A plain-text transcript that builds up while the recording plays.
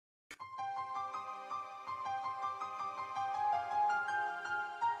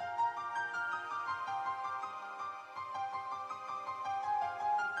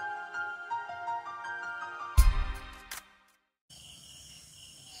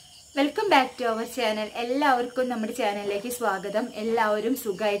Welcome back to our channel. എല്ലാവർക്കും നമ്മുടെ ചാനലിലേക്ക് സ്വാഗതം. എല്ലാവരും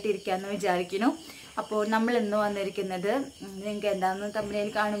സുഖമായിട്ടിരിക്കാമെന്ന് വിചാരിക്കുന്നു. അപ്പോൾ നമ്മൾ ഇന്ന് വന്നിരിക്കുന്നത് നിങ്ങൾക്ക് എന്താണെന്ന്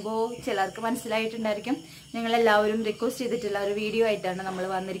തമ്മിൽ കാണുമ്പോൾ ചിലർക്ക് മനസ്സിലായിട്ടുണ്ടായിരിക്കും. നിങ്ങളെല്ലാവരും റിക്വസ്റ്റ് ചെയ്തിട്ടുള്ള ഒരു വീഡിയോ ആയിട്ടാണ് നമ്മൾ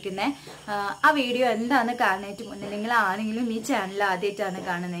വന്നിരിക്കുന്നത്. ആ വീഡിയോ എന്താണെന്ന് കാണാനായിട്ട് മുന്നേ നിങ്ങൾ ആരെങ്കിലും ഈ ചാനൽ ആദ്യമായിട്ടാണ്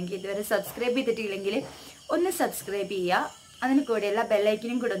കാണുന്നതെങ്കിൽ ഇതുവരെ സബ്സ്ക്രൈബ് ചെയ്തിട്ടില്ലെങ്കിൽ ഒന്ന് സബ്സ്ക്രൈബ് ചെയ്യുക. അതിന് കൂടെയുള്ള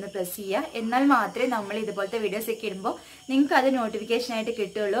ബെല്ലൈക്കനും കൂടെ ഒന്ന് പ്രസ് ചെയ്യുക. എന്നാൽ മാത്രമേ നമ്മൾ ഇതുപോലത്തെ വീഡിയോസൊക്കെ ഇടുമ്പോൾ നിങ്ങൾക്ക് അത് നോട്ടിഫിക്കേഷനായിട്ട്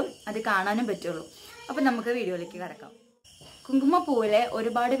കിട്ടുള്ളൂ, അത് കാണാനും പറ്റുള്ളൂ. അപ്പം നമുക്ക് വീഡിയോയിലേക്ക് കിടക്കാം. കുങ്കുമപ്പൂവിലെ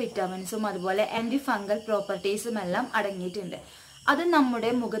ഒരുപാട് വിറ്റാമിൻസും അതുപോലെ ആൻറ്റി ഫംഗൽ പ്രോപ്പർട്ടീസും എല്ലാം അടങ്ങിയിട്ടുണ്ട്. അത്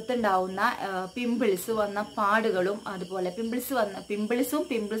നമ്മുടെ മുഖത്തുണ്ടാവുന്ന പിമ്പിൾസ് വന്ന പാടുകളും അതുപോലെ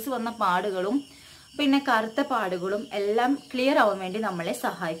പിമ്പിൾസ് വന്ന പാടുകളും പിന്നെ കറുത്ത പാടുകളും എല്ലാം ക്ലിയർ ആവാൻ വേണ്ടി നമ്മളെ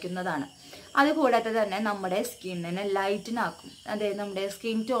സഹായിക്കുന്നതാണ്. അതുകൂടാതെ തന്നെ നമ്മുടെ സ്കിന്നിനെ ലൈറ്റനാക്കും. അതായത് നമ്മുടെ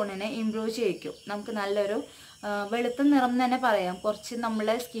സ്കിൻ ടോണിനെ ഇംപ്രൂവ് ചെയ്യിക്കും. നമുക്ക് നല്ലൊരു വെളുത്ത നിറം തന്നെ പറയാം. കുറച്ച്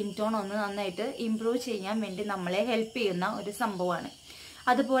നമ്മളെ സ്കിൻ ടോൺ ഒന്ന് നന്നായിട്ട് ഇംപ്രൂവ് ചെയ്യാൻ വേണ്ടി നമ്മളെ ഹെൽപ്പ് ചെയ്യുന്ന ഒരു സംഭവമാണ്.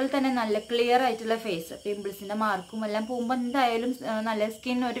 അതുപോലെ തന്നെ നല്ല ക്ലിയർ ആയിട്ടുള്ള ഫേസ്, പിമ്പിൾസിന്റെ മാർക്കും എല്ലാം പോകുമ്പോൾ എന്തായാലും നല്ല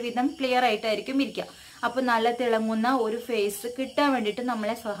സ്കിൻ ഒരുവിധം ക്ലിയർ ആയിട്ടായിരിക്കും ഇരിക്കുക. അപ്പോൾ നല്ല തിളങ്ങുന്ന ഒരു ഫേസ് കിട്ടാൻ വേണ്ടിയിട്ട്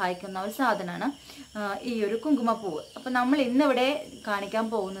നമ്മളെ സഹായിക്കുന്ന ഒരു സാധനമാണ് ഈ ഒരു കുങ്കുമപ്പൂവ്. അപ്പോൾ നമ്മൾ ഇന്നിവിടെ കാണിക്കാൻ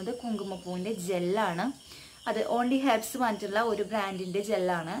പോകുന്നത് കുങ്കുമപ്പൂവിൻ്റെ ജെല്ലാണ്. അത് ഓൺലി ഹെർബ്സ് പറഞ്ഞിട്ടുള്ള ഒരു ബ്രാൻഡിൻ്റെ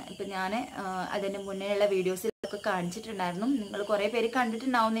ജെല്ലാണ്. ഇപ്പം ഞാൻ അതിന് മുന്നേയുള്ള വീഡിയോസിലൊക്കെ കാണിച്ചിട്ടുണ്ടായിരുന്നു. നിങ്ങൾ കുറേ പേര്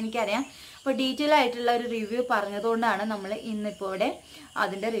കണ്ടിട്ടുണ്ടാവും എന്ന് എനിക്കറിയാം. അപ്പോൾ ഡീറ്റെയിൽ ആയിട്ടുള്ള ഒരു റിവ്യൂ പറഞ്ഞതുകൊണ്ടാണ് നമ്മൾ ഇന്നിപ്പോൾ ഇവിടെ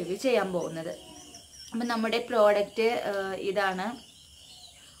അതിൻ്റെ റിവ്യൂ ചെയ്യാൻ പോകുന്നത്. അപ്പം നമ്മുടെ പ്രോഡക്റ്റ് ഇതാണ്,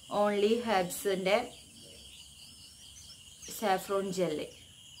 ഓൺലി ഹെർബ്സിൻ്റെ സാഫ്രോൺ ജെല്ല്.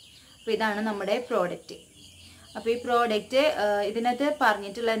 അപ്പോൾ ഇതാണ് നമ്മുടെ പ്രോഡക്റ്റ്. അപ്പോൾ ഈ പ്രോഡക്റ്റ് ഇതിനകത്ത്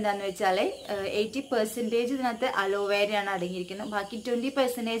പറഞ്ഞിട്ടുള്ളത് എന്താണെന്ന് വെച്ചാൽ 80% ഇതിനകത്ത് അലോവേരയാണ് അടങ്ങിയിരിക്കുന്നത്. ബാക്കി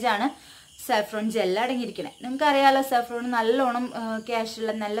 20% ആണ് സാഫ്രോൺ ജെല്ല് അടങ്ങിയിരിക്കുന്നത്. നിങ്ങൾക്കറിയാമല്ലോ, സാഫ്രോൺ നല്ലോണം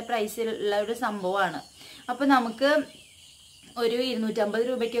ക്യാഷുള്ള നല്ല പ്രൈസിലുള്ള ഒരു സംഭവമാണ്. അപ്പോൾ നമുക്ക് ഒരു 250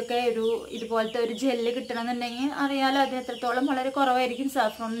 രൂപയ്ക്കൊക്കെ ഒരു ഇതുപോലത്തെ ഒരു ജെല്ല് കിട്ടണമെന്നുണ്ടെങ്കിൽ അറിയാലോ, അതിന് എത്രത്തോളം വളരെ കുറവായിരിക്കും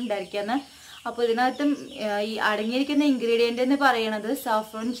സാഫ്രോൺ ഉണ്ടായിരിക്കുകയെന്ന്. അപ്പോൾ ഇതിനകത്തും ഈ അടങ്ങിയിരിക്കുന്ന ഇൻഗ്രീഡിയൻ്റ് എന്ന് പറയുന്നത്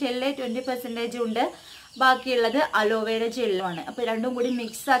സാഫ്രോൺ ജെല്ല് 20% ഉണ്ട്, ബാക്കിയുള്ളത് അലോവേര ജെല്ലുമാണ്. അപ്പോൾ രണ്ടും കൂടി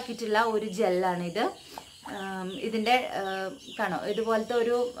മിക്സ് ആക്കിയിട്ടുള്ള ഒരു ജെല്ലാണ് ഇത്. ഇതിൻ്റെ കാണോ, ഇതുപോലത്തെ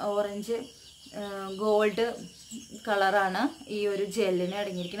ഒരു ഓറഞ്ച് ഗോൾഡ് കളറാണ് ഈ ഒരു ജെല്ലിന്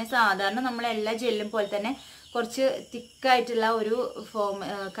അടങ്ങിയിരിക്കുന്നത്. സാധാരണ നമ്മളെല്ലാ ജെല്ലും പോലെ തന്നെ കുറച്ച് തിക്കായിട്ടുള്ള ഒരു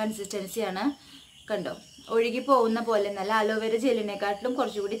കൺസിസ്റ്റൻസിയാണ്. കണ്ടോ, ഒഴുകി പോകുന്ന പോലെ നല്ല അലോവേര ജെല്ലിനെക്കാട്ടിലും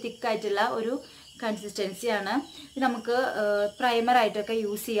കുറച്ചുകൂടി തിക്കായിട്ടുള്ള ഒരു കൺസിസ്റ്റൻസിയാണ്. ഇത് നമുക്ക് പ്രൈമറായിട്ടൊക്കെ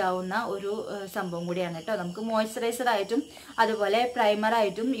യൂസ് ചെയ്യാവുന്ന ഒരു സംഭവം കൂടിയാണ് കേട്ടോ. നമുക്ക് മോയ്സ്ചറൈസറായിട്ടും അതുപോലെ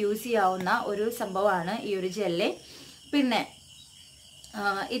പ്രൈമറായിട്ടും യൂസ് ചെയ്യാവുന്ന ഒരു സംഭവമാണ് ഈ ഒരു ജെല്ല്. പിന്നെ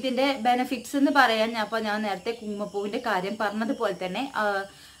ഇതിൻ്റെ ബെനിഫിറ്റ്സ് എന്ന് പറയാൻ ഞാൻ നേരത്തെ കുങ്കുമപ്പൂവിൻ്റെ കാര്യം പറഞ്ഞതുപോലെ തന്നെ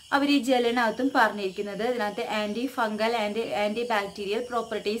അവർ ഈ ജെല്ലിനകത്തും പറഞ്ഞിരിക്കുന്നത് ഇതിനകത്ത് anti fungal anti bacterial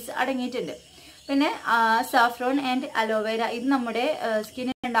properties അടങ്ങിയിട്ടുണ്ട്. പിന്നെ സാഫ്രോൺ ആൻഡ് അലോവേര ഇത് നമ്മുടെ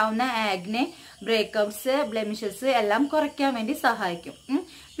സ്കിന്നിൽ ഉണ്ടാവുന്ന ആഗ്നെ, ബ്രേക്കപ്സ്, ബ്ലെമിഷസ് എല്ലാം കുറയ്ക്കാൻ വേണ്ടി സഹായിക്കും.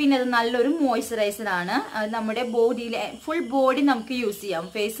 പിന്നെ അത് നല്ലൊരു മോയ്സ്ചറൈസറാണ്. നമ്മുടെ ബോഡിയിലെ ഫുൾ ബോഡി നമുക്ക് യൂസ് ചെയ്യാം.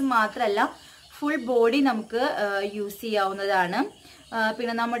 ഫേസ് മാത്രമല്ല, ഫുൾ ബോഡി നമുക്ക് യൂസ് ചെയ്യാവുന്നതാണ്.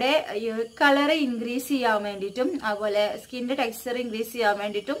 പിന്നെ നമ്മുടെ കളർ ഇൻക്രീസ് ചെയ്യാൻ വേണ്ടിയിട്ടും അതുപോലെ സ്കിന്നിൻ്റെ ടെക്സ്ചർ ഇൻക്രീസ് ചെയ്യാൻ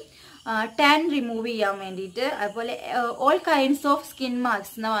വേണ്ടിയിട്ടും ടാൻ റിമൂവ് ചെയ്യാൻ വേണ്ടിയിട്ട് അതുപോലെ all kinds of skin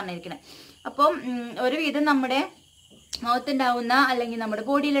marks എന്ന് പറഞ്ഞിരിക്കുന്നത്. അപ്പം ഒരുവിധം നമ്മുടെ മുഖത്തുണ്ടാവുന്ന അല്ലെങ്കിൽ നമ്മുടെ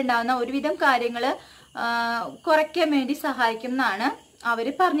ബോഡിയിലുണ്ടാവുന്ന ഒരുവിധം കാര്യങ്ങൾ കുറയ്ക്കാൻ വേണ്ടി സഹായിക്കും എന്നാണ് അവർ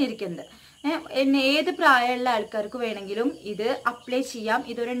പറഞ്ഞിരിക്കുന്നത്. ഏത് പ്രായമുള്ള ആൾക്കാർക്ക് വേണമെങ്കിലും ഇത് അപ്ലൈ ചെയ്യാം.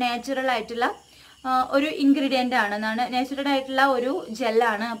 ഇതൊരു നാച്ചുറൽ ആയിട്ടുള്ള ഒരു ഇൻഗ്രീഡിയൻ്റ് ആണ്, നാച്ചുറൽ ആയിട്ടുള്ള ഒരു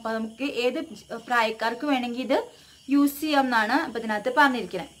ജെല്ലാണ്. അപ്പോൾ നമുക്ക് ഏത് പ്രായക്കാർക്ക് വേണമെങ്കിൽ ഇത് യൂസ് ചെയ്യാം എന്നാണ് അപ്പോൾ ഇതിനകത്ത്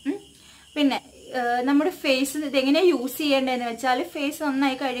പറഞ്ഞിരിക്കുന്നത്. പിന്നെ നമ്മുടെ ഫേസ് ഇതെങ്ങനെ യൂസ് ചെയ്യേണ്ടതെന്ന് വെച്ചാൽ ഫേസ്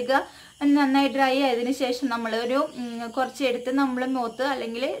നന്നായി കഴുകുക, നന്നായി ഡ്രൈ ആയതിനു ശേഷം നമ്മളൊരു കുറച്ചെടുത്ത് നമ്മൾ മുഖത്ത്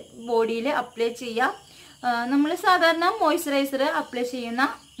അല്ലെങ്കിൽ ബോഡിയിൽ അപ്ലൈ ചെയ്യുക. നമ്മൾ സാധാരണ മോയ്സ്ചറൈസർ അപ്ലൈ ചെയ്യുന്ന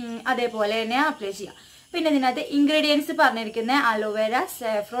അതേപോലെ തന്നെ അപ്ലൈ ചെയ്യുക. പിന്നെ ഇതിനകത്ത് ഇൻഗ്രീഡിയൻസ് പറഞ്ഞിരിക്കുന്നത് aloe vera,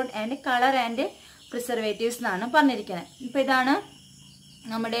 saffron and colour and preservatives എന്നാണ് പറഞ്ഞിരിക്കുന്നത്. ഇപ്പം ഇതാണ്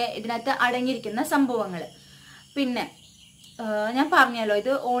നമ്മുടെ ഇതിനകത്ത് അടങ്ങിയിരിക്കുന്ന സംഭവങ്ങൾ. പിന്നെ ഞാൻ പറഞ്ഞല്ലോ,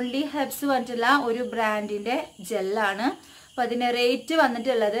 ഇത് ഓൺലി ഹെർബ്സ് പറഞ്ഞിട്ടുള്ള ഒരു ബ്രാൻഡിൻ്റെ ജെല്ലാണ്. അപ്പോൾ അതിൻ്റെ റേറ്റ്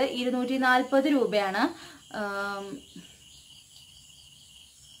വന്നിട്ടുള്ളത് 240 രൂപയാണ്.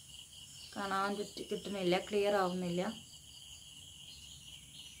 കാണാൻ കിട്ടുന്നില്ല, ക്ലിയർ ആവുന്നില്ല.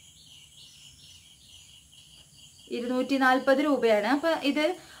 240 രൂപയാണ്. അപ്പം ഇത്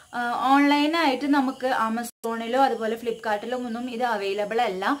ഓൺലൈനായിട്ട് നമുക്ക് ആമസോണിലോ അതുപോലെ ഫ്ലിപ്കാർട്ടിലോ ഒന്നും ഇത് അവൈലബിൾ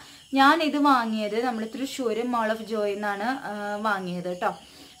അല്ല. ഞാൻ ഇത് വാങ്ങിയത് നമ്മൾ തൃശ്ശൂർ മോൾ ഓഫ് ജോയിൽ നിന്നാണ് വാങ്ങിയത് കേട്ടോ.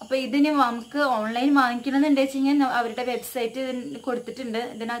 അപ്പോൾ ഇതിന് നമുക്ക് ഓൺലൈൻ വാങ്ങിക്കണമെന്നുണ്ടെന്ന് വെച്ച് കഴിഞ്ഞാൽ അവരുടെ വെബ്സൈറ്റ് കൊടുത്തിട്ടുണ്ട്,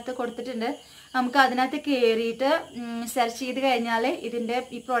 ഇതിനകത്ത് കൊടുത്തിട്ടുണ്ട്. നമുക്ക് അതിനകത്ത് കയറിയിട്ട് സെർച്ച് ചെയ്ത് കഴിഞ്ഞാൽ ഇതിൻ്റെ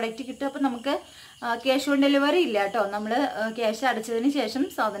ഈ പ്രോഡക്റ്റ് കിട്ടും. അപ്പോൾ നമുക്ക് ക്യാഷ് ഓൺ ഡെലിവറി ഇല്ല കേട്ടോ, നമ്മൾ ക്യാഷ് അടച്ചതിന് ശേഷം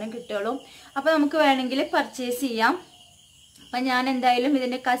സാധനം കിട്ടുള്ളൂ. അപ്പോൾ നമുക്ക് വേണമെങ്കിൽ പർച്ചേസ് ചെയ്യാം. അപ്പം ഞാൻ എന്തായാലും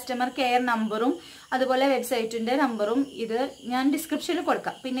ഇതിൻ്റെ കസ്റ്റമർ കെയർ നമ്പറും അതുപോലെ വെബ്സൈറ്റിൻ്റെ നമ്പറും ഇത് ഞാൻ ഡിസ്ക്രിപ്ഷനിൽ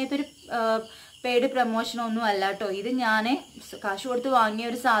കൊടുക്കാം. പിന്നെ ഇതൊരു പെയ്ഡ് പ്രൊമോഷനൊന്നും അല്ല കേട്ടോ, ഇത് ഞാൻ കാശ് കൊടുത്ത് വാങ്ങിയ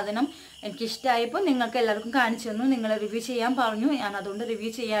ഒരു സാധനം എനിക്കിഷ്ടമായപ്പോൾ നിങ്ങൾക്ക് എല്ലാവർക്കും കാണിച്ചു തന്നു, നിങ്ങൾ റിവ്യൂ ചെയ്യാൻ പറഞ്ഞു, ഞാൻ അതുകൊണ്ട്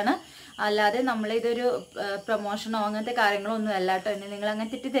റിവ്യൂ ചെയ്യാണ്. അല്ലാതെ നമ്മളിതൊരു പ്രൊമോഷനോ അങ്ങനത്തെ കാര്യങ്ങളോ ഒന്നും അല്ല കേട്ടോ, എന്നെ നിങ്ങൾ അങ്ങനെ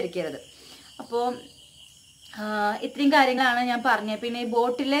തെറ്റിദ്ധരിക്കരുത്. അപ്പോൾ ഇത്രയും കാര്യങ്ങളാണ് ഞാൻ പറഞ്ഞത്. പിന്നെ ഈ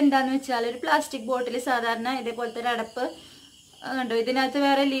ബോട്ടിൽ എന്താണെന്ന് വെച്ചാൽ ഒരു പ്ലാസ്റ്റിക് ബോട്ടിൽ സാധാരണ ഇതേപോലത്തെ ഒരു അടപ്പ് കണ്ടോ, ഇതിനകത്ത്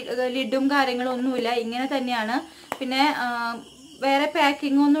വേറെ ലിഡും കാര്യങ്ങളും ഒന്നുമില്ല, ഇങ്ങനെ തന്നെയാണ്. പിന്നെ വേറെ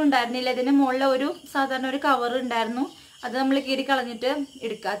പാക്കിംഗ് ഒന്നും ഉണ്ടായിരുന്നില്ല. ഇതിന് മുകളിൽ ഒരു സാധാരണ ഒരു കവർ ഉണ്ടായിരുന്നു, അത് നമ്മൾ കീറി കളഞ്ഞിട്ട്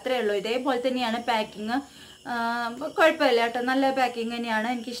എടുക്കുക, അത്രേ ഉള്ളൂ. ഇതേപോലെ തന്നെയാണ് പാക്കിങ്, കുഴപ്പമില്ല കേട്ടോ, നല്ല പാക്കിങ് തന്നെയാണ്,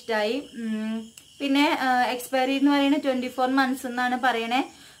 എനിക്കിഷ്ടമായി. പിന്നെ എക്സ്പയറി എന്ന് പറയുന്നത് 24 months എന്നാണ് പറയണേ.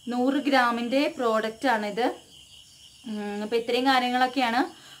 100 ഗ്രാമിൻ്റെ പ്രോഡക്റ്റാണിത്. അപ്പോൾ ഇത്രയും കാര്യങ്ങളൊക്കെയാണ്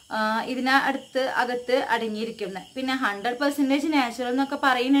അകത്ത് അടങ്ങിയിരിക്കുന്നത്. പിന്നെ 100% നാച്ചുറൽ എന്നൊക്കെ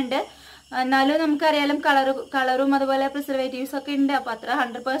പറയുന്നുണ്ട്, എന്നാലും നമുക്കറിയാലും കളറും അതുപോലെ പ്രിസർവേറ്റീവ്സ് ഒക്കെ ഉണ്ട്. അപ്പോൾ അത്ര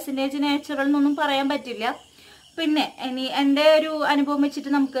 100% നാച്ചുറൽ എന്നൊന്നും പറയാൻ പറ്റില്ല. പിന്നെ ഇനി എൻ്റെ ഒരു അനുഭവം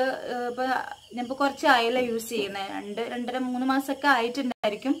വെച്ചിട്ട് നമുക്ക് ഞാനിപ്പോൾ കുറച്ചായല്ലോ യൂസ് ചെയ്യുന്നത്, 2.5-3 മാസമൊക്കെ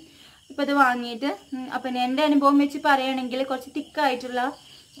ആയിട്ടുണ്ടായിരിക്കും ഇപ്പോൾ ഇത് വാങ്ങിയിട്ട്. അപ്പം എൻ്റെ അനുഭവം വെച്ച് പറയുകയാണെങ്കിൽ കുറച്ച് തിക്കായിട്ടുള്ള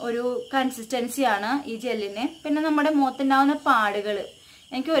ഒരു കൺസിസ്റ്റൻസിയാണ് ഈ ജെല്ലിന്. പിന്നെ നമ്മുടെ മുഖത്തുണ്ടാവുന്ന പാടുകൾ,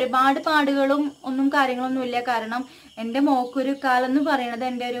 എനിക്ക് ഒരുപാട് പാടുകളും ഒന്നും കാര്യങ്ങളൊന്നും ഇല്ല. കാരണം എൻ്റെ മോക്കുരു കാലം എന്ന് പറയുന്നത്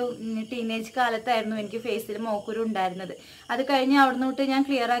എൻ്റെ ഒരു ടീനേജ് കാലത്തായിരുന്നു എനിക്ക് ഫേസിൽ മോക്കുരു ഉണ്ടായിരുന്നത്. അത് കഴിഞ്ഞ് അവിടുന്ന് തൊട്ട് ഞാൻ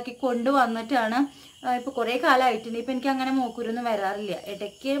ക്ലിയർ ആക്കി കൊണ്ടുവന്നിട്ടാണ് ഇപ്പോൾ കുറേ കാലമായിട്ടുണ്ട്. ഇപ്പം എനിക്ക് അങ്ങനെ മോക്കുരൊന്നും വരാറില്ല.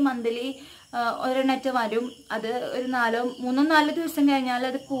 ഇടയ്ക്ക് മന്ത്ലി ഒരെണ്ണറ്റ് വരും, അത് ഒരു 3-4 ദിവസം കഴിഞ്ഞാൽ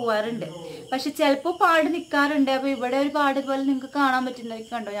അത് പോവാറുണ്ട്. പക്ഷെ ചിലപ്പോൾ പാട് നിൽക്കാറുണ്ട്. അപ്പോൾ ഇവിടെ ഒരു പാട് പോലെ നിങ്ങൾക്ക് കാണാൻ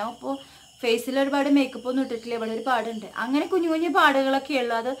പറ്റുന്നതായിരിക്കും, കണ്ടോ. ഞാൻ ഇപ്പോൾ ഫേസിൽ ഒരുപാട് മേക്കപ്പ് ഒന്നും ഇട്ടിട്ടില്ല, ഇവിടെ ഒരു പാടുണ്ട്. അങ്ങനെ കുഞ്ഞു കുഞ്ഞു പാടുകളൊക്കെ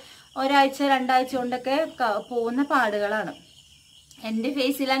ഉള്ളു, അത് 1-2 ആഴ്ച കൊണ്ടൊക്കെ പോകുന്ന പാടുകളാണ്. എൻ്റെ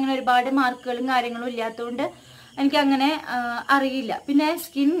ഫേസിൽ അങ്ങനെ ഒരുപാട് മാർക്കുകളും കാര്യങ്ങളും ഇല്ലാത്തതുകൊണ്ട് എനിക്കങ്ങനെ അറിയില്ല. പിന്നെ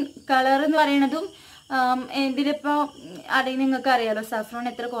സ്കിൻ കളർ എന്ന് പറയുന്നതും ഇതിലിപ്പോൾ നിങ്ങൾക്ക് അറിയാലോ സഫ്രോൺ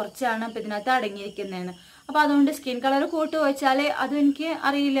എത്ര കുറച്ചാണ് അപ്പോൾ ഇതിനകത്ത് അടങ്ങിയിരിക്കുന്നതെന്ന്. അപ്പോൾ അതുകൊണ്ട് സ്കിൻ കളർ കൂട്ട് വെച്ചാൽ അതും എനിക്ക്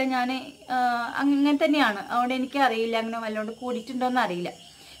അറിയില്ല, ഞാൻ അങ്ങനെ തന്നെയാണ്, അതുകൊണ്ട് എനിക്ക് അറിയില്ല അങ്ങനെ വല്ലതുകൊണ്ട് കൂടിയിട്ടുണ്ടോയെന്ന് അറിയില്ല.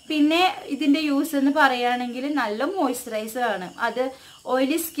 പിന്നെ ഇതിൻ്റെ യൂസ് എന്ന് പറയുകയാണെങ്കിൽ നല്ല മോയ്സ്ചറൈസറാണ്. അത്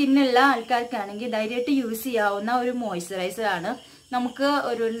ഓയിലി സ്കിന്നുള്ള ആൾക്കാർക്കാണെങ്കിൽ ധൈര്യമായിട്ട് യൂസ് ചെയ്യാവുന്ന ഒരു മോയ്സ്ചറൈസറാണ്. നമുക്ക്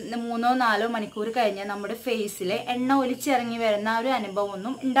ഒരു 3-4 മണിക്കൂർ കഴിഞ്ഞാൽ നമ്മുടെ ഫേസിൽ എണ്ണ ഒലിച്ചിറങ്ങി വരുന്ന ഒരു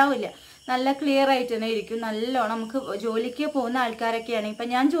അനുഭവമൊന്നും ഉണ്ടാവില്ല. നല്ല ക്ലിയർ ആയിട്ട് തന്നെ ഇരിക്കും. നല്ലോണം നമുക്ക് ജോലിക്ക് പോകുന്ന ആൾക്കാരൊക്കെയാണ്, ഇപ്പം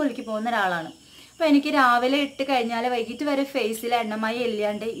ഞാൻ ജോലിക്ക് പോകുന്ന ഒരാളാണ്. അപ്പോൾ എനിക്ക് രാവിലെ ഇട്ട് കഴിഞ്ഞാൽ വൈകിട്ട് വരെ ഫേസിൽ എണ്ണമായി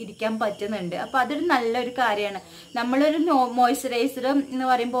ഇല്ലാണ്ട് ഇരിക്കാൻ പറ്റുന്നുണ്ട്. അപ്പോൾ അതൊരു നല്ലൊരു കാര്യമാണ്. നമ്മളൊരു മോയ്സ്ചറൈസർ എന്ന്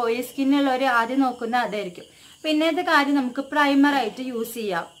പറയുമ്പോൾ ഓയിൽ സ്കിന്നുള്ളവർ ആദ്യം നോക്കുന്ന അതായിരിക്കും. പിന്നത്തെ കാര്യം നമുക്ക് പ്രൈമറായിട്ട് യൂസ്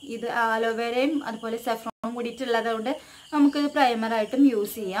ചെയ്യാം. ഇത് ആലോവേരയും അതുപോലെ സഫ്രോണും കൂടിയിട്ടുള്ളത് കൊണ്ട് നമുക്കിത് പ്രൈമറായിട്ടും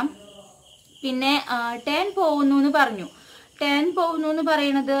യൂസ് ചെയ്യാം. പിന്നെ ടാൻ പോകുന്നു എന്ന് പറഞ്ഞു. ടാൻ പോകുന്നു എന്ന്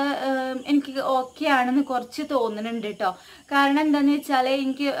പറയുന്നത് എനിക്ക് ഓക്കെ ആണെന്ന് കുറച്ച് തോന്നുന്നുണ്ട് കേട്ടോ. കാരണം എന്താണെന്ന് വെച്ചാൽ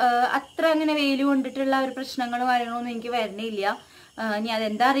എനിക്ക് അത്ര അങ്ങനെ വെയിൽ കൊണ്ടിട്ടുള്ള ഒരു പ്രശ്നങ്ങളും കാര്യങ്ങളൊന്നും എനിക്ക് വരുന്നില്ല. ഇനി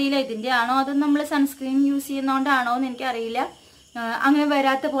അതെന്താ അറിയില്ല, ഇതിൻ്റെ ആണോ അതോ നമ്മൾ സൺസ്ക്രീൻ യൂസ് ചെയ്യുന്നതുകൊണ്ടാണോ എന്ന് എനിക്കറിയില്ല, അങ്ങനെ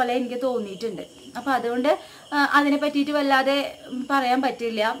വരാത്ത പോലെ എനിക്ക് തോന്നിയിട്ടുണ്ട്. അപ്പോൾ അതുകൊണ്ട് അതിനെ പറ്റിയിട്ട് വല്ലാതെ പറയാൻ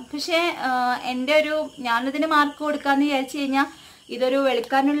പറ്റില്ല. പക്ഷേ എൻ്റെ ഞാനിതിന് മാർക്ക് കൊടുക്കാമെന്ന് വിചാരിച്ചു കഴിഞ്ഞാൽ ഇതൊരു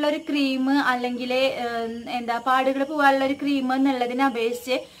വെളുക്കാനുള്ള ഒരു ക്രീം അല്ലെങ്കിൽ പാടുകൾ പോകാനുള്ള ഒരു ക്രീം എന്നുള്ളതിനെ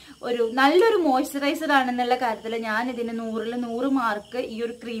അപേക്ഷിച്ച് ഒരു നല്ലൊരു മോയ്സ്ചറൈസർ ആണെന്നുള്ള കാര്യത്തിൽ ഞാൻ ഇതിന് 100-ൽ 100 മാർക്ക് ഈ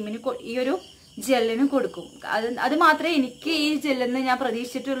ഒരു ക്രീമിന് ഈ ഒരു ജെല്ലിന് കൊടുക്കും. അത് മാത്രമേ എനിക്ക് ഈ ജെല്ലെന്ന് ഞാൻ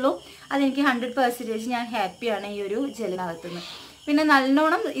പ്രതീക്ഷിച്ചിട്ടുള്ളൂ. അതെനിക്ക് 100% ഞാൻ ഹാപ്പിയാണ് ഈ ഒരു ജെല്ലിനകത്തുനിന്ന്. പിന്നെ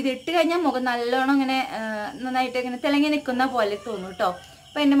നല്ലോണം ഇതിട്ട് കഴിഞ്ഞാൽ മുഖം നല്ലോണം ഇങ്ങനെ നന്നായിട്ട് ഇങ്ങനെ തിളങ്ങി നിൽക്കുന്ന പോലെ തോന്നും കേട്ടോ.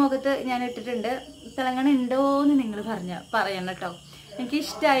 അപ്പം എൻ്റെ മുഖത്ത് ഞാൻ ഇട്ടിട്ടുണ്ട്, തിളങ്ങണ ഉണ്ടോ എന്ന് നിങ്ങൾ പറയണം കേട്ടോ. എനിക്ക്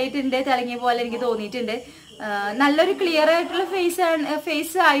ഇഷ്ടമായിട്ടുണ്ട്, തിളങ്ങിയ പോലെ എനിക്ക് തോന്നിയിട്ടുണ്ട്. നല്ലൊരു ക്ലിയർ ആയിട്ടുള്ള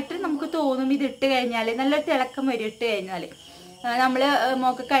ഫേസ് ആയിട്ട് നമുക്ക് തോന്നും ഇതിട്ട് കഴിഞ്ഞാൽ. നല്ലൊരു തിളക്കം വരും ഇട്ട് കഴിഞ്ഞാൽ. നമ്മൾ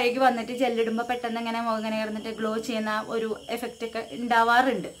മുഖം കഴുകി വന്നിട്ട് ജെല്ലിടുമ്പോൾ പെട്ടെന്ന് ഇങ്ങനെ മുഖം ഇങ്ങനെ കിടന്നിട്ട് ഗ്ലോ ചെയ്യുന്ന ഒരു എഫക്റ്റ് ഒക്കെ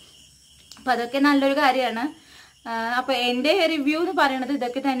ഉണ്ടാവാറുണ്ട്. അപ്പം അതൊക്കെ നല്ലൊരു കാര്യമാണ്. അപ്പോൾ എൻ്റെ റിവ്യൂ എന്ന് പറയുന്നത്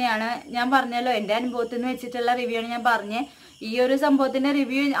ഇതൊക്കെ തന്നെയാണ്. ഞാൻ പറഞ്ഞല്ലോ, എൻ്റെ അനുഭവത്തിൽ നിന്ന് വെച്ചിട്ടുള്ള റിവ്യൂ ആണ് ഞാൻ പറഞ്ഞത്. ഈ ഒരു സംഭവത്തിൻ്റെ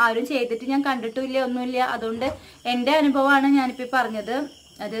റിവ്യൂ ആരും ചെയ്തിട്ട് ഞാൻ കണ്ടിട്ടില്ല, ഒന്നുമില്ല. അതുകൊണ്ട് എൻ്റെ അനുഭവമാണ് ഞാനിപ്പോൾ പറഞ്ഞത്.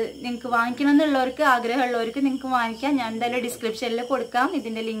 അത് നിങ്ങൾക്ക് വാങ്ങിക്കണം എന്നുള്ളവർക്ക്, ആഗ്രഹമുള്ളവർക്ക് നിങ്ങൾക്ക് വാങ്ങിക്കാം. ഞാൻ എന്തായാലും ഡിസ്ക്രിപ്ഷനിൽ കൊടുക്കാം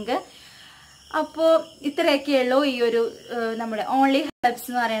ഇതിൻ്റെ ലിങ്ക്. അപ്പോൾ ഇത്രയൊക്കെയുള്ളൂ ഈ ഒരു നമ്മുടെ ഓൺലി ഹെർബ്സ്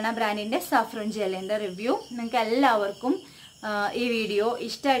എന്ന് പറയുന്ന ബ്രാൻഡിന്റെ സാഫ്രോൺ ജെല്ലിന്റെ റിവ്യൂ. നിങ്ങൾക്ക് എല്ലാവർക്കും ഈ വീഡിയോ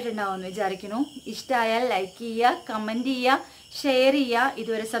ഇഷ്ടമായിട്ടുണ്ടാവുമെന്ന് വിചാരിക്കുന്നു. ഇഷ്ടമായാൽ ലൈക്ക് ചെയ്യുക, കമന്റ് ചെയ്യുക, ഷെയർ ചെയ്യുക.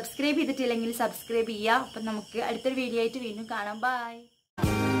 ഇതുവരെ സബ്സ്ക്രൈബ് ചെയ്തിട്ടില്ലെങ്കിൽ സബ്സ്ക്രൈബ് ചെയ്യുക. അപ്പം നമുക്ക് അടുത്തൊരു വീഡിയോ ആയിട്ട് വീണ്ടും കാണാം. ബൈ.